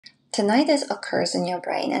Tinnitus occurs in your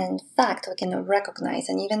brain, and in fact, we can recognize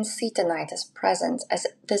and even see tinnitus present as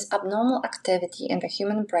this abnormal activity in the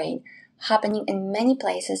human brain happening in many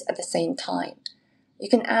places at the same time. You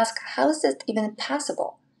can ask, how is it even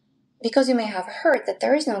possible? Because you may have heard that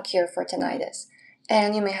there is no cure for tinnitus,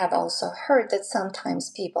 and you may have also heard that sometimes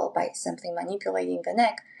people, by simply manipulating the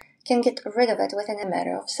neck, can get rid of it within a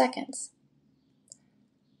matter of seconds.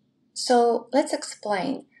 So let's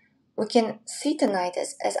explain. We can see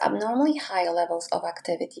tinnitus as abnormally high levels of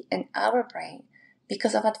activity in our brain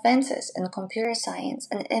because of advances in computer science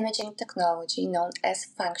and imaging technology known as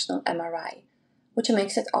functional MRI, which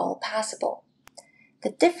makes it all possible.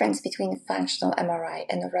 The difference between functional MRI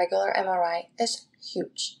and regular MRI is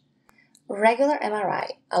huge. Regular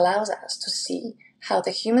MRI allows us to see how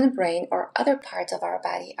the human brain or other parts of our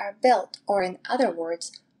body are built, or in other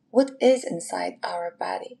words, what is inside our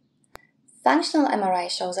body. Functional MRI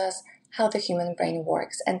shows us how the human brain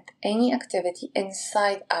works and any activity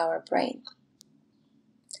inside our brain.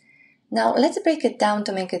 Now, let's break it down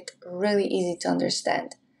to make it really easy to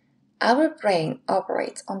understand. Our brain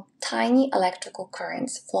operates on tiny electrical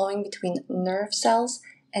currents flowing between nerve cells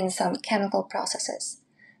and some chemical processes.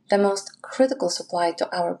 The most critical supply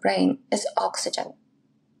to our brain is oxygen.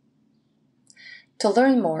 To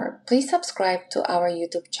learn more, please subscribe to our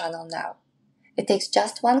YouTube channel now. It takes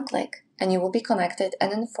just one click, and you will be connected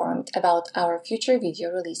and informed about our future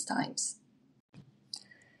video release times.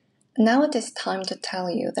 Now it is time to tell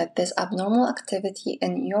you that this abnormal activity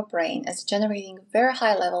in your brain is generating very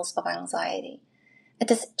high levels of anxiety.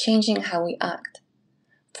 It is changing how we act.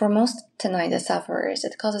 For most tinnitus sufferers,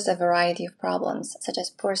 it causes a variety of problems, such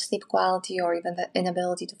as poor sleep quality or even the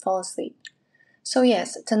inability to fall asleep. So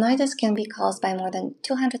yes, tinnitus can be caused by more than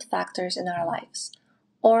 200 factors in our lives,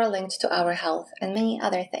 or linked to our health and many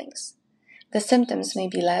other things. The symptoms may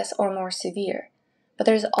be less or more severe, but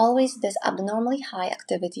there is always this abnormally high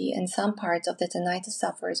activity in some parts of the tinnitus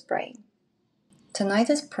sufferer's brain.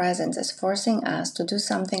 Tinnitus presence is forcing us to do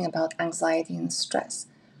something about anxiety and stress,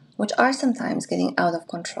 which are sometimes getting out of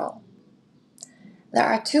control. There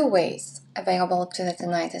are two ways available to the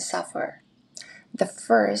tinnitus sufferer. The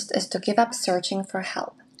first is to give up searching for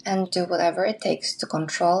help and do whatever it takes to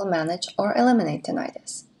control, manage, or eliminate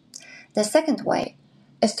tinnitus. The second way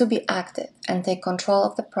is to be active and take control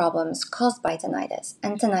of the problems caused by tinnitus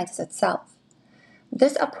and tinnitus itself.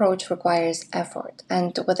 This approach requires effort,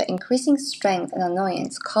 and with the increasing strength and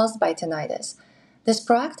annoyance caused by tinnitus, this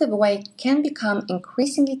proactive way can become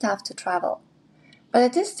increasingly tough to travel. But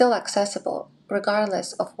it is still accessible,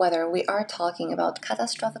 regardless of whether we are talking about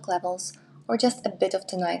catastrophic levels or just a bit of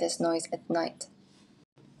tinnitus noise at night.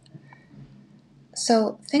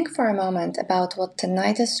 So think for a moment about what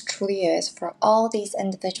tinnitus truly is for all these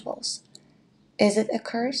individuals. Is it a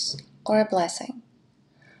curse or a blessing?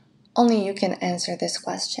 Only you can answer this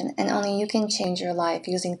question, and only you can change your life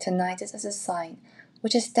using tinnitus as a sign,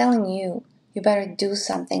 which is telling you better do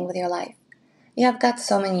something with your life. You have got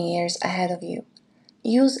so many years ahead of you.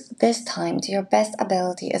 Use this time to your best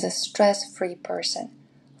ability as a stress-free person,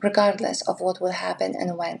 regardless of what will happen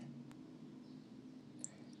and when.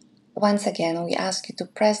 Once again, we ask you to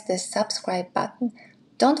press this subscribe button.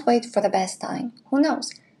 Don't wait for the best time. Who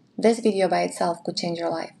knows? This video by itself could change your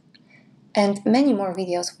life. And many more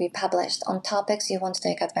videos will be published on topics you want to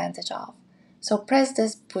take advantage of. So press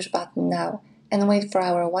this push button now and wait for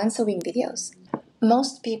our once-a-week videos.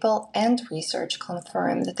 Most people and research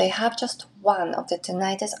confirm that they have just one of the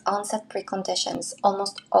tinnitus onset preconditions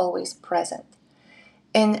almost always present.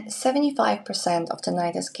 In 75% of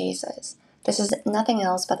tinnitus cases, this is nothing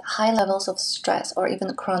else but high levels of stress or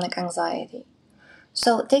even chronic anxiety.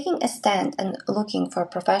 So taking a stand and looking for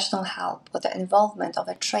professional help with the involvement of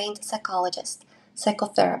a trained psychologist,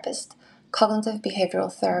 psychotherapist, cognitive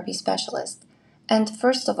behavioral therapy specialist, and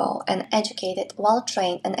first of all, an educated,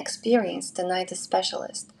 well-trained and experienced tinnitus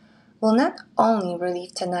specialist will not only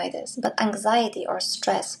relieve tinnitus, but anxiety or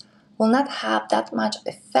stress will not have that much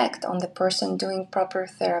effect on the person doing proper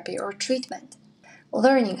therapy or treatment.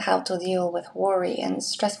 Learning how to deal with worry and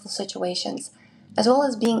stressful situations, as well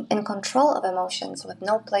as being in control of emotions with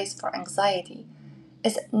no place for anxiety,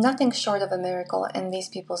 is nothing short of a miracle in these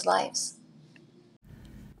people's lives.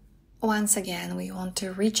 Once again, we want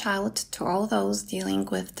to reach out to all those dealing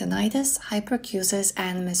with tinnitus, hyperacusis,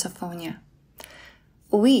 and misophonia.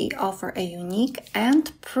 We offer a unique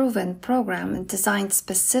and proven program designed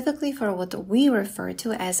specifically for what we refer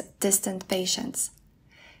to as distant patients.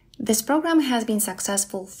 This program has been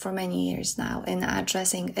successful for many years now in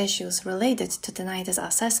addressing issues related to tinnitus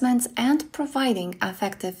assessments and providing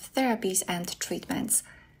effective therapies and treatments.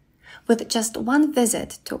 With just one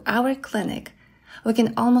visit to our clinic, We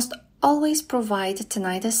can almost always provide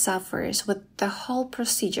tinnitus sufferers with the whole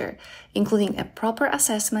procedure, including a proper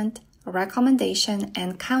assessment, recommendation,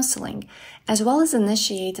 and counseling, as well as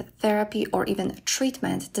initiate therapy or even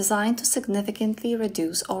treatment designed to significantly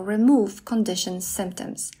reduce or remove condition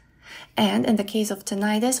symptoms. And in the case of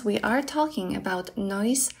tinnitus, we are talking about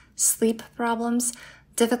noise, sleep problems,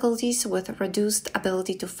 difficulties with reduced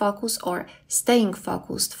ability to focus or staying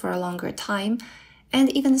focused for a longer time, and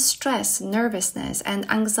even stress, nervousness, and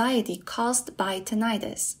anxiety caused by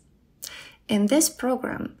tinnitus. In this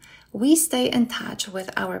program, we stay in touch with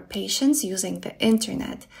our patients using the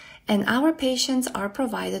internet, and our patients are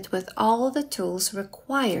provided with all the tools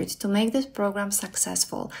required to make this program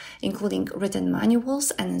successful, including written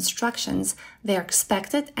manuals and instructions they are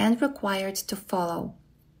expected and required to follow.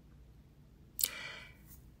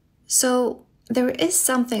 So there is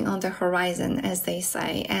something on the horizon, as they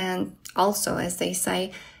say, and also, as they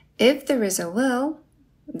say, if there is a will,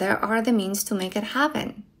 there are the means to make it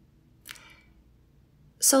happen.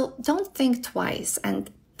 So don't think twice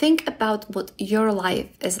and think about what your life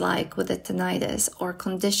is like with the tinnitus or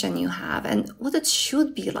condition you have and what it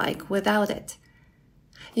should be like without it.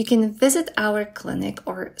 You can visit our clinic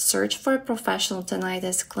or search for a professional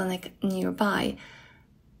tinnitus clinic nearby,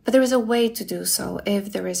 but there is a way to do so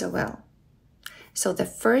if there is a will. So the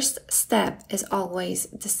first step is always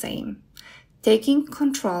the same: taking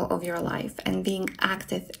control of your life and being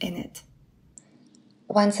active in it.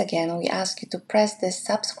 Once again, we ask you to press this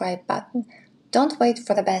subscribe button. Don't wait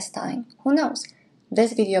for the best time. Who knows?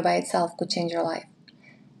 This video by itself could change your life.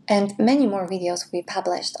 And many more videos will be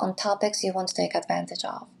published on topics you want to take advantage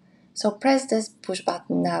of. So press this push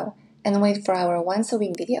button now and wait for our once a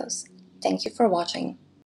week videos. Thank you for watching.